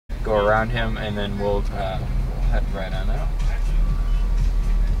go around him, and then we'll head right on out.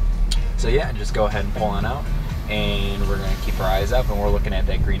 So yeah, just go ahead and pull on out, and we're going to keep our eyes up, and we're looking at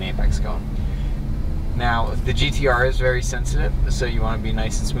that green apex cone. Now, the GTR is very sensitive, so you want to be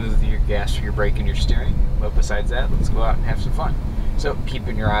nice and smooth with your gas, your brake, and your steering. But besides that, let's go out and have some fun. So,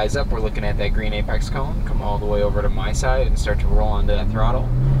 keeping your eyes up, we're looking at that green apex cone. Come all the way over to my side and start to roll onto that throttle.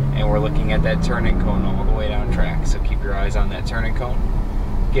 And we're looking at that turning cone all the way down track. So keep your eyes on that turning cone.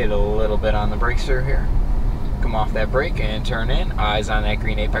 Get a little bit on the brakes through here. Come off that brake and turn in. Eyes on that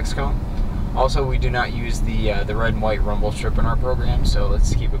green apex cone. Also, we do not use the red and white rumble strip in our program, so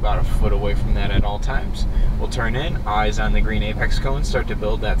let's keep about a foot away from that at all times. We'll turn in, eyes on the green apex cone, start to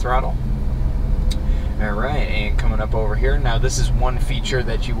build that throttle. Alright, and coming up over here, now this is one feature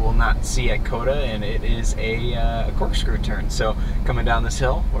that you will not see at COTA, and it is a corkscrew turn. So coming down this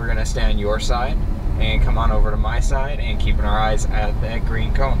hill, we're going to stay on your side, and come on over to my side, and keeping our eyes at that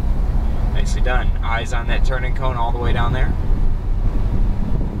green cone. Nicely done. Eyes on that turning cone all the way down there.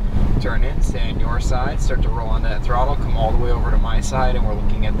 Turn in, stay on your side, start to roll onto that throttle, come all the way over to my side, and we're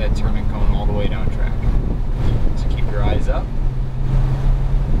looking at that turning cone all the way down track. So keep your eyes up.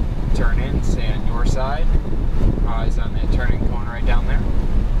 Turn in, stay on your side, eyes on that turning cone right down there.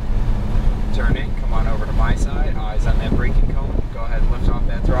 Turn in, come on over to my side, eyes on that braking cone, go ahead and lift off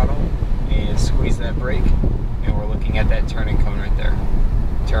that throttle, and squeeze that brake, and we're looking at that turning cone right there.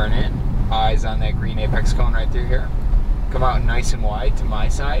 Turn in, eyes on that green apex cone right through here. Come out nice and wide to my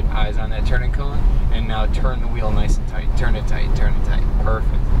side, eyes on that turning cone, and now turn the wheel nice and tight. Turn it tight, turn it tight.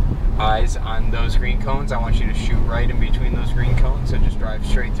 Perfect. Eyes on those green cones. I want you to shoot right in between those green cones, so just drive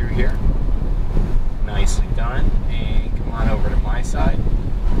straight through here. Nicely done. And come on over to my side.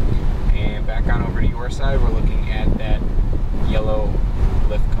 And back on over to your side. We're looking at that yellow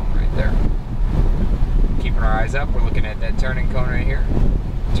lift cone right there. Keeping our eyes up, we're looking at that turning cone right here.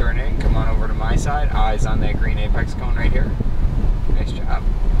 Turn in, come on over to my side, eyes on that green apex cone right here. Nice job.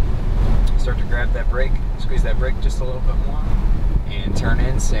 Start to grab that brake, squeeze that brake just a little bit more, and turn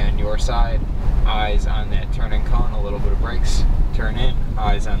in, stay on your side, eyes on that turning cone, a little bit of brakes, turn in,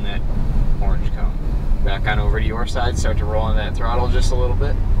 eyes on that orange cone. Back on over to your side, start to roll on that throttle just a little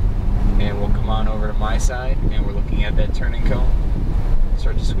bit, and we'll come on over to my side, and we're looking at that turning cone.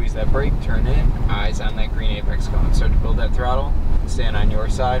 Start to squeeze that brake, turn in, eyes on that green apex cone. Start to build that throttle, stand on your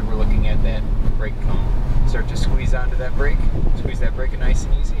side, we're looking at that brake cone. Start to squeeze onto that brake, squeeze that brake nice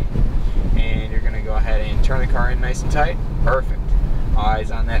and easy, and you're going to go ahead and turn the car in nice and tight. Perfect.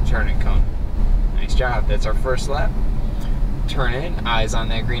 Eyes on that turning cone. Nice job. That's our first lap. Turn in, eyes on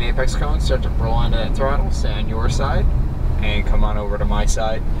that green apex cone, start to roll onto that throttle, stay on your side, and come on over to my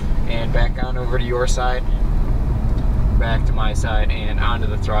side, and back on over to your side, back to my side, and onto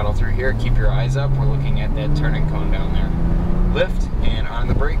the throttle through here. Keep your eyes up. We're looking at that turning cone down there. Lift, and on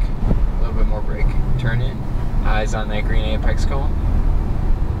the brake, a little bit more brake. Turn in, eyes on that green apex cone.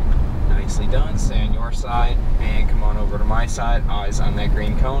 Nicely done. Stay on your side, and come on over to my side, eyes on that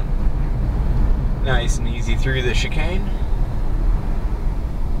green cone. Nice and easy through the chicane.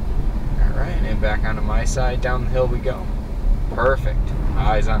 Alright, and back onto my side, down the hill we go. Perfect.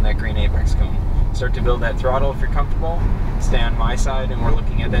 Eyes on that green apex cone. Start to build that throttle if you're comfortable. Stay on my side, and we're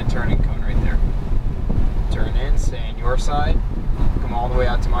looking at that turning cone right there. Turn in, stay on your side, come all the way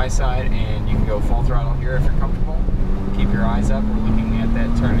out to my side, and you can go full throttle here if you're comfortable. Keep your eyes up, we're looking at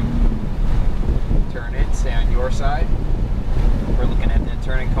that turning. Turn in, stay on your side. We're looking at that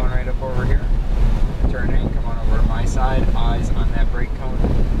turning cone right up over here. Turn in, come on over to my side, eyes on that brake cone.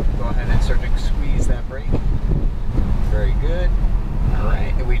 Go ahead and start to squeeze that brake. Very good.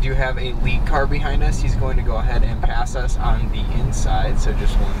 Alright, we do have a lead car behind us. He's going to go ahead and pass us on the inside, so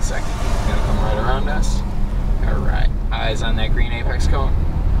just 1 second. He's going to come right around us. Alright, eyes on that green apex cone.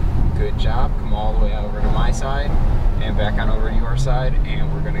 Good job. Come all the way over to my side, and back on over to your side,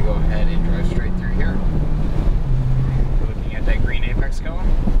 and we're going to go ahead and drive straight through here. We're looking at that green apex cone,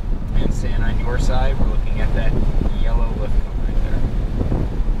 and staying on your side, we're looking at that yellow lift cone right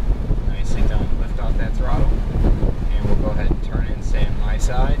there. Nicely done. Lift off that throttle, and we'll go ahead and turn in, stay on my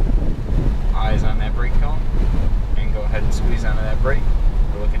side, eyes on that brake cone, and go ahead and squeeze onto that brake.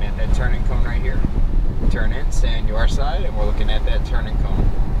 We're looking at that turning cone right here. Turn in, stay on your side, and we're looking at that turning cone.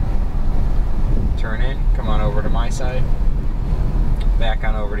 Turn in, come on over to my side, back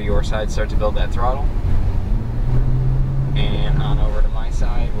on over to your side, start to build that throttle, and on over to my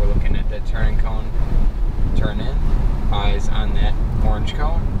side, we're looking at that turning cone. Turn in, eyes on that orange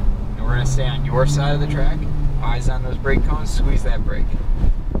cone, and we're going to stay on your side of the track, eyes on those brake cones, squeeze that brake.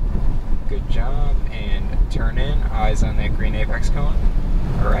 Good job, and turn in, eyes on that green apex cone.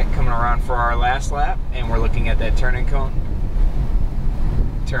 Alright, coming around for our last lap, and we're looking at that turning cone.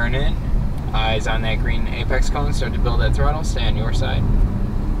 turn in, eyes on that green apex cone, start to build that throttle, stay on your side,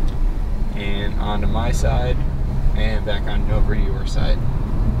 and onto my side, and back on over to your side.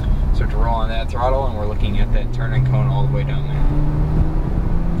 Start to roll on that throttle, and we're looking at that turning cone all the way down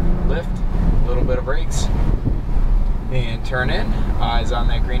there. Lift, a little bit of brakes, and turn in, eyes on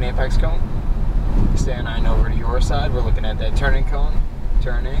that green apex cone, stand on over to your side, we're looking at that turning cone,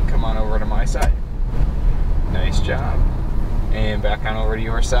 turn in, come on over to my side. Nice job. And back on over to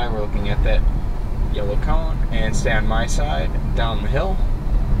your side, we're looking at that yellow cone, and stay on my side, down the hill,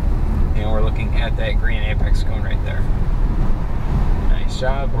 and we're looking at that green apex cone right there. Nice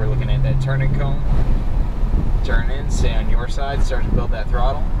job. We're looking at that turning cone, turn in, stay on your side, start to build that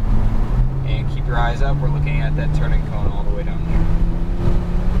throttle, and keep your eyes up, we're looking at that turning cone all the way down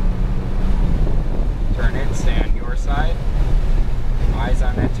there. Turn in, stay on your side, eyes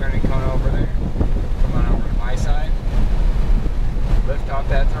on that turning cone over there, come on over to my side, lift off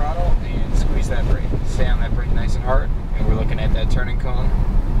that throttle and squeeze that brake. Stay on that brake nice and hard, and we're looking at that turning cone,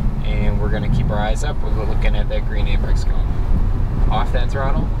 and we're going to keep our eyes up, we're looking at that green apex cone. Off that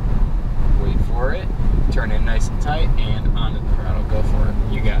throttle, wait for it, turn in nice and tight, and onto the throttle, go for it.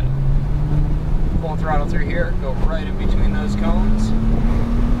 You got it. Full throttle through here, go right in between those cones.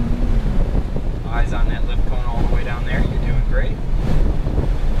 Eyes on that lift cone all the way down there, you're doing great.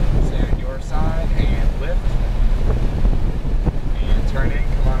 Stay on your side and lift. And turn in,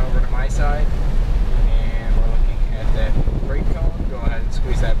 come on over to my side. And we're looking at that brake cone, go ahead and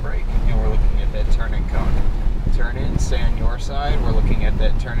squeeze that brake. And we're looking at that turning cone. Turn in, stay on your side, we're looking at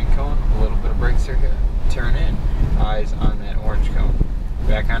that turning cone, a little bit of brakes through here. Turn in, eyes on that orange cone.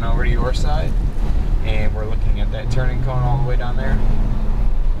 Back on over to your side, and we're looking at that turning cone all the way down there.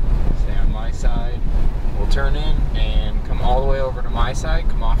 Stay on my side, we'll turn in and come all the way over to my side,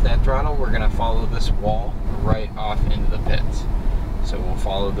 come off that throttle, we're going to follow this wall right off into the pits. So we'll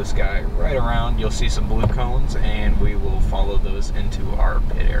follow this guy right around, you'll see some blue cones, and we will follow those into our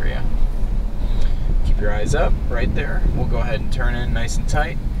pit area. Keep your eyes up right there, we'll go ahead and turn in nice and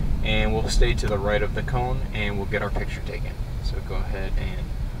tight, and we'll stay to the right of the cone, and we'll get our picture taken. So go ahead and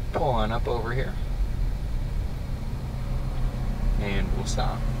pull on up over here, and we'll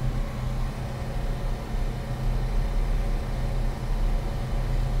stop.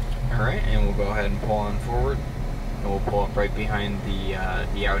 Alright, and we'll go ahead and pull on forward, and we'll pull up right behind the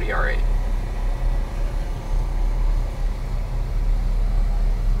Audi R8.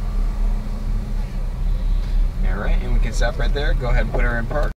 Alright, and we can stop right there, go ahead and put her in park.